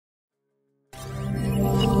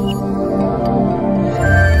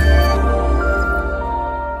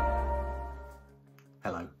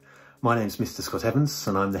My name's Mr. Scott Evans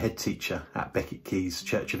and I'm the head teacher at Becket Keys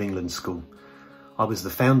Church of England School. I was the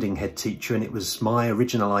founding head teacher and it was my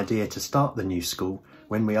original idea to start the new school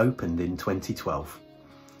when we opened in 2012.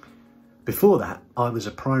 Before that, I was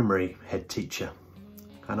a primary head teacher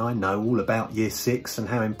and I know all about Year 6 and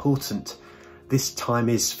how important this time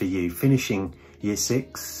is for you, finishing Year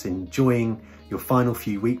 6, enjoying your final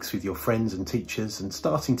few weeks with your friends and teachers and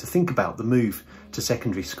starting to think about the move to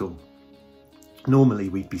secondary school. Normally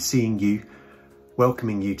we'd be seeing you,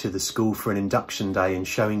 welcoming you to the school for an induction day and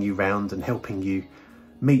showing you round and helping you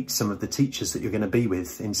meet some of the teachers that you're going to be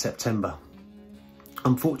with in September.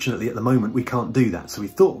 Unfortunately at the moment we can't do that, so we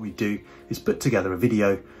thought what we'd do is put together a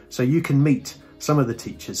video so you can meet some of the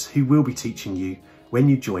teachers who will be teaching you when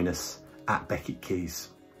you join us at Becket Keys.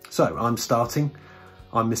 So I'm starting,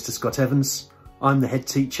 I'm Mr. Scott Evans, I'm the head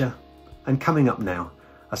teacher, and coming up now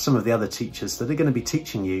are some of the other teachers that are going to be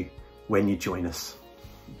teaching you when you join us.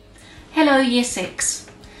 Hello Year 6,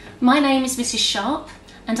 my name is Mrs Sharp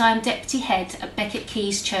and I am Deputy Head at Becket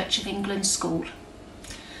Keys Church of England School.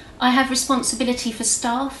 I have responsibility for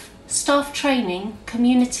staff training,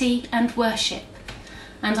 community and worship,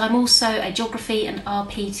 and I'm also a geography and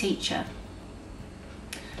RP teacher.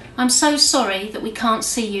 I'm so sorry that we can't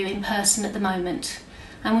see you in person at the moment,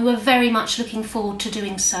 and we were very much looking forward to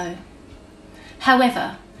doing so.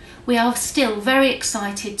 However, we are still very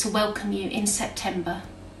excited to welcome you in September.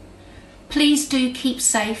 Please do keep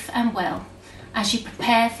safe and well as you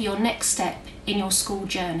prepare for your next step in your school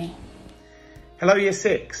journey. Hello Year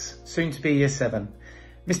 6, soon to be Year 7.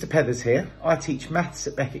 Mr Pethers here. I teach maths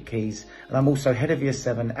at Becket Keys and I'm also head of Year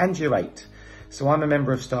 7 and Year 8. So I'm a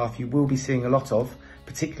member of staff you will be seeing a lot of,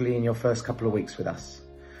 particularly in your first couple of weeks with us.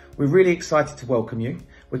 We're really excited to welcome you.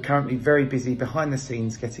 We're currently very busy behind the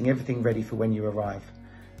scenes getting everything ready for when you arrive.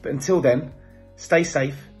 But until then, stay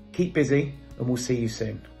safe, keep busy, and we'll see you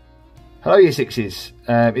soon. Hello Year 6s,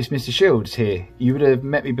 it's Mr Shields here. You would have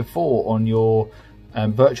met me before on your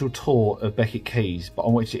virtual tour of Becket Keys, but I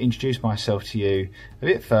wanted to introduce myself to you a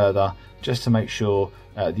bit further just to make sure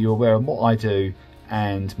that you're aware of what I do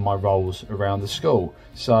and my roles around the school.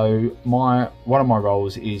 So one of my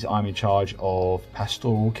roles is I'm in charge of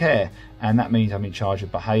pastoral care, and that means I'm in charge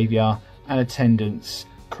of behaviour and attendance,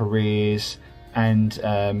 careers and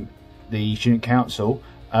the student council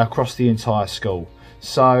across the entire school.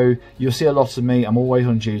 So you'll see a lot of me. I'm always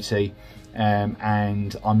on duty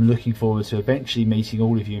and I'm looking forward to eventually meeting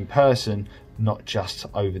all of you in person, not just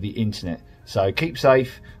over the internet. So keep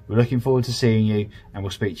safe, we're looking forward to seeing you and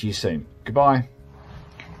we'll speak to you soon. Goodbye.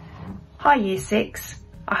 Hi Year 6,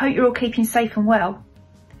 I hope you're all keeping safe and well.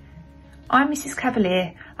 I'm Mrs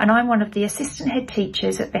Cavalier and I'm one of the assistant head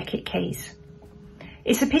teachers at Becket Keys.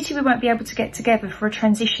 It's a pity we won't be able to get together for a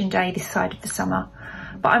transition day this side of the summer,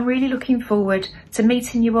 but I'm really looking forward to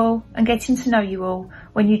meeting you all and getting to know you all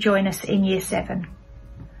when you join us in Year 7.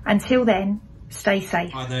 Until then, stay safe.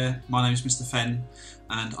 Hi there, my name is Mr Fenn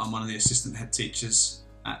and I'm one of the assistant head teachers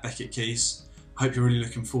at Becket Keys. I hope you're really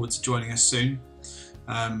looking forward to joining us soon.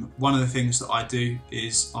 One of the things that I do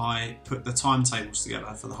is I put the timetables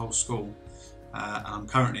together for the whole school and I'm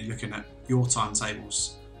currently looking at your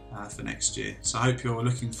timetables for next year. So I hope you're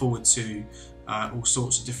looking forward to all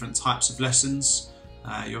sorts of different types of lessons.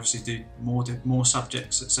 You obviously do more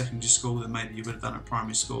subjects at secondary school than maybe you would have done at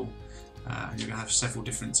primary school, and you're going to have several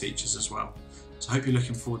different teachers as well. So I hope you're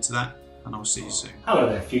looking forward to that and I'll see you soon. Hello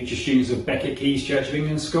there future students of Becket Keys Church of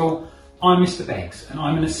England School. I'm Mr Beggs and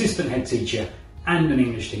I'm an assistant head teacher and an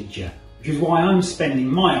English teacher, which is why I'm spending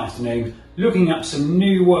my afternoon looking up some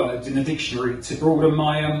new words in the dictionary to broaden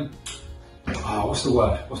my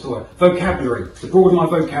vocabulary, to broaden my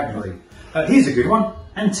vocabulary. Here's a good one,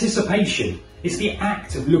 anticipation. It's the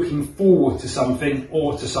act of looking forward to something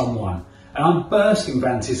or to someone. And I'm bursting with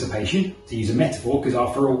anticipation, to use a metaphor, because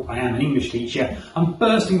after all I am an English teacher, I'm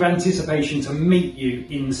bursting with anticipation to meet you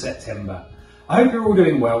in September. I hope you're all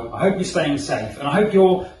doing well, I hope you're staying safe, and I hope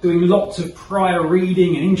you're doing lots of prior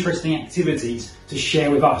reading and interesting activities to share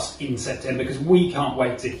with us in September, because we can't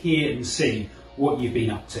wait to hear and see what you've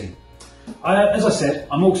been up to. As I said,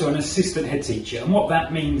 I'm also an assistant head teacher, and what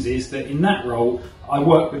that means is that in that role I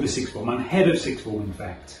work with the sixth form. I'm head of sixth form in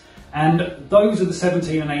fact, and those are the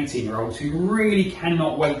 17 and 18-year-olds who really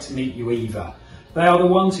cannot wait to meet you either. They are the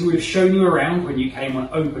ones who would have shown you around when you came on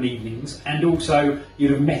open evenings, and also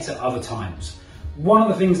you'd have met at other times. One of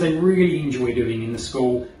the things they really enjoy doing in the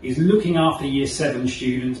school is looking after Year 7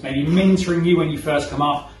 students, maybe mentoring you when you first come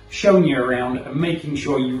up, showing you around and making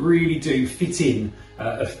sure you really do fit in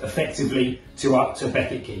effectively to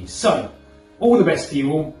Becket Keys. So, all the best to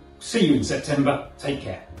you all. See you in September. Take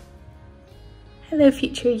care. Hello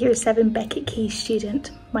future Year 7 Becket Keys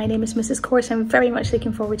student. My name is Mrs. Course. I'm very much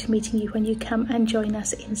looking forward to meeting you when you come and join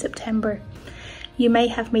us in September. You may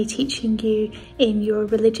have me teaching you in your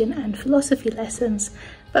religion and philosophy lessons,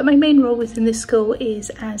 but my main role within the school is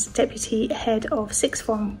as Deputy Head of Sixth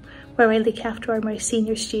Form, where I look after our most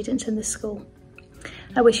senior students in the school.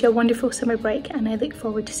 I wish you a wonderful summer break and I look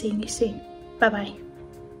forward to seeing you soon. Bye bye.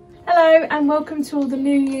 Hello and welcome to all the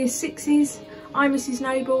new Year 6s. I'm Mrs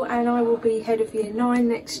Noble and I will be Head of Year 9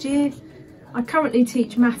 next year. I currently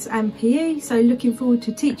teach Maths and PE, so looking forward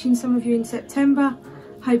to teaching some of you in September.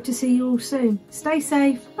 Hope to see you all soon. Stay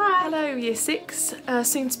safe. Bye. Hello Year 6,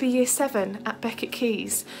 soon to be Year 7 at Becket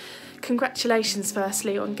Keys. Congratulations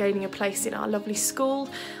firstly on gaining a place in our lovely school.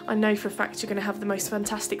 I know for a fact you're going to have the most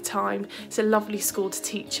fantastic time. It's a lovely school to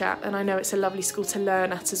teach at and I know it's a lovely school to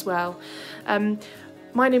learn at as well.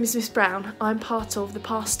 My name is Miss Brown. I'm part of the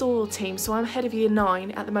pastoral team, so I'm Head of Year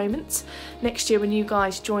 9 at the moment. Next year when you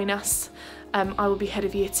guys join us, I will be Head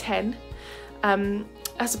of Year 10.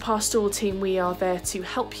 As a pastoral team, we are there to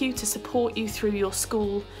help you, to support you through your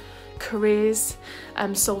school careers,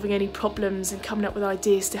 solving any problems and coming up with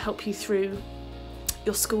ideas to help you through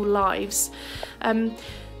your school lives.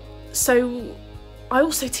 So I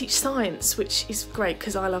also teach science, which is great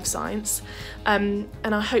because I love science, and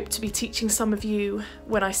I hope to be teaching some of you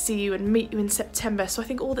when I see you and meet you in September. So I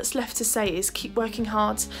think all that's left to say is keep working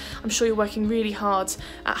hard. I'm sure you're working really hard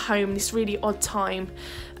at home this really odd time,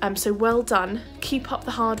 so well done, keep up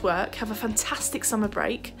the hard work, have a fantastic summer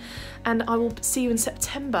break, and I will see you in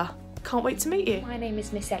September. Can't wait to meet you. My name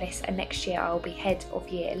is Miss Ellis and next year I'll be Head of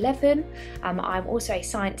Year 11. I'm also a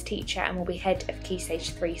science teacher and will be Head of Key Stage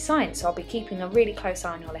 3 Science, so I'll be keeping a really close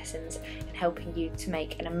eye on your lessons and helping you to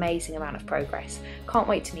make an amazing amount of progress. Can't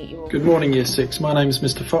wait to meet you all. Good morning Year 6, my name is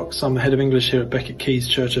Mr Fox. I'm the Head of English here at Becket Keys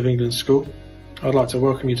Church of England School. I'd like to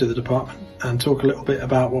welcome you to the department and talk a little bit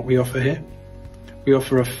about what we offer here. We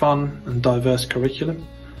offer a fun and diverse curriculum,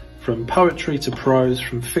 from poetry to prose,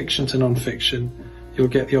 from fiction to non-fiction. You'll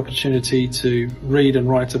get the opportunity to read and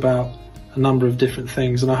write about a number of different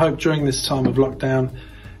things, and I hope during this time of lockdown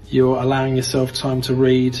you're allowing yourself time to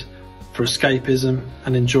read for escapism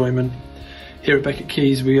and enjoyment. Here at Becket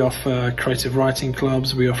Keys we offer creative writing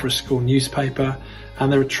clubs, we offer a school newspaper,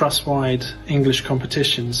 and there are trust-wide English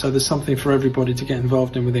competitions, so there's something for everybody to get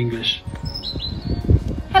involved in with English.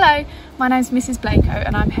 Hello, my name's Mrs Blako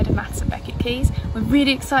and I'm Head of Maths at Becket Keys. We're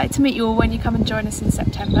really excited to meet you all when you come and join us in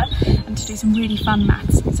September and to do some really fun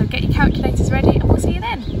maths. So get your calculators ready and we'll see you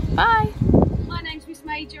then. Bye! My name's Miss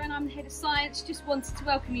Major and I'm the Head of Science. Just wanted to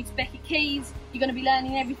welcome you to Becket Keys. You're going to be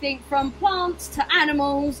learning everything from plants to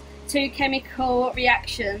animals to chemical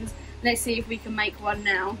reactions. Let's see if we can make one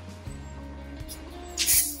now.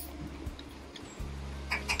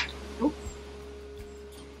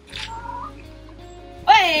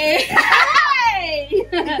 Hey! Hey!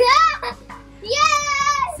 Yeah!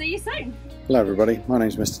 See you soon. Hello everybody, my name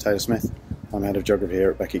is Mr Taylor Smith. I'm Head of Geography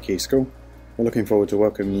here at Becket Keys School. We're looking forward to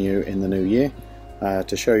welcoming you in the new year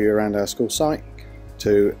to show you around our school site,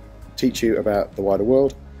 to teach you about the wider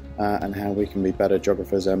world and how we can be better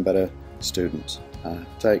geographers and better students.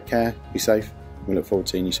 Take care, be safe, we look forward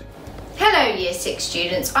to seeing you soon. Hello Year 6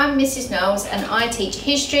 students, I'm Mrs Knowles and I teach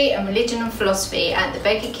History and Religion and Philosophy at the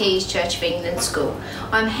Becket Keys Church of England School.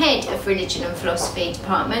 I'm Head of Religion and Philosophy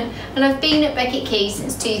Department and I've been at Becket Keys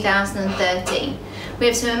since 2013. We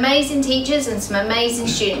have some amazing teachers and some amazing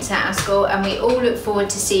students at our school and we all look forward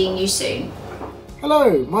to seeing you soon.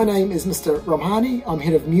 Hello, my name is Mr Ramhani. I'm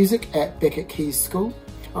Head of Music at Becket Keys School.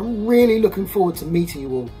 I'm really looking forward to meeting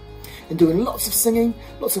you all and doing lots of singing,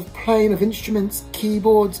 lots of playing of instruments,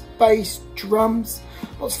 keyboards, bass, drums,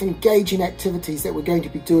 lots of engaging activities that we're going to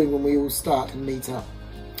be doing when we all start and meet up.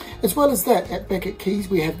 As well as that, at Becket Keys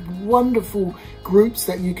we have wonderful groups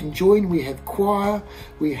that you can join. We have choir,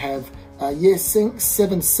 we have Year 7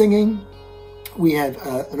 singing, we have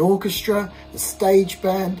an orchestra, a stage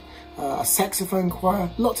band, a saxophone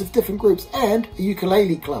choir, lots of different groups, and a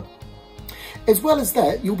ukulele club. As well as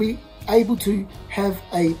that, you'll be able to have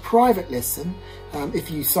a private lesson, if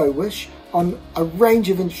you so wish, on a range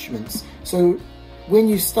of instruments. So when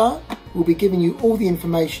you start, we'll be giving you all the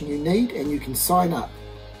information you need and you can sign up.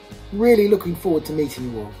 Really looking forward to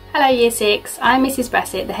meeting you all. Hello Year 6, I'm Mrs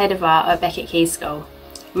Brassett, the Head of Art at Becket Keys School.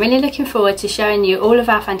 I'm really looking forward to showing you all of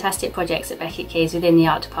our fantastic projects at Becket Keys within the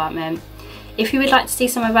art department. If you would like to see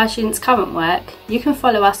some of our students' current work, you can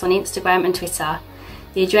follow us on Instagram and Twitter.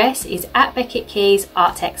 The address is at Becket Keys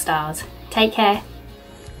Art Textiles. Take care.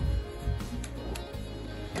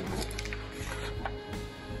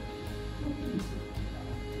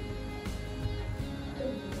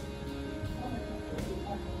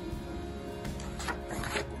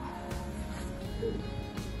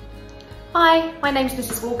 Hi, my name's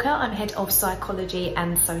Mrs. Walker. I'm Head of Psychology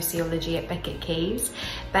and Sociology at Becket Keys.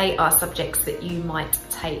 They are subjects that you might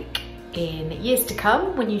take in years to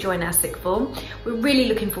come when you join our sixth form. We're really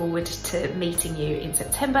looking forward to meeting you in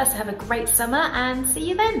September, so have a great summer and see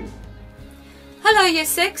you then. Hello Year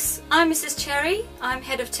 6, I'm Mrs. Cherry. I'm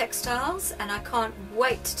Head of Textiles and I can't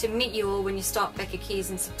wait to meet you all when you start Becket Keys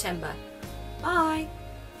in September. Bye!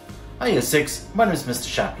 Hi Year 6, my name is Mr.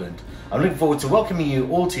 Shapland. I'm looking forward to welcoming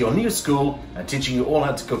you all to your new school and teaching you all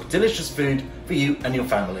how to cook delicious food for you and your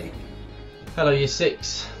family. Hello Year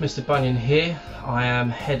 6, Mr. Bunyan here. I am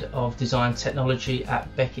Head of Design Technology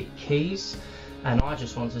at Becket Keys, and I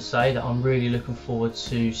just want to say that I'm really looking forward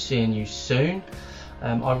to seeing you soon.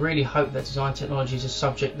 I really hope that design technology is a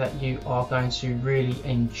subject that you are going to really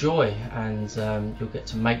enjoy, and you'll get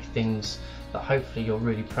to make things that hopefully you're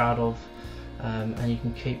really proud of and you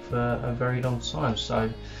can keep for a very long time. So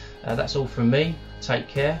that's all from me. Take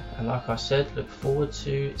care, and like I said, look forward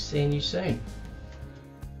to seeing you soon.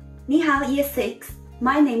 你好 Year 6,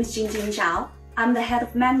 my name is Jingjing Zhao. I'm the Head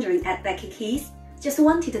of Mandarin at Becket Keys. Just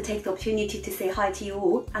wanted to take the opportunity to say hi to you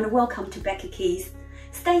all and welcome to Becket Keys.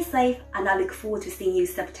 Stay safe and I look forward to seeing you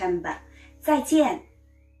September. 再见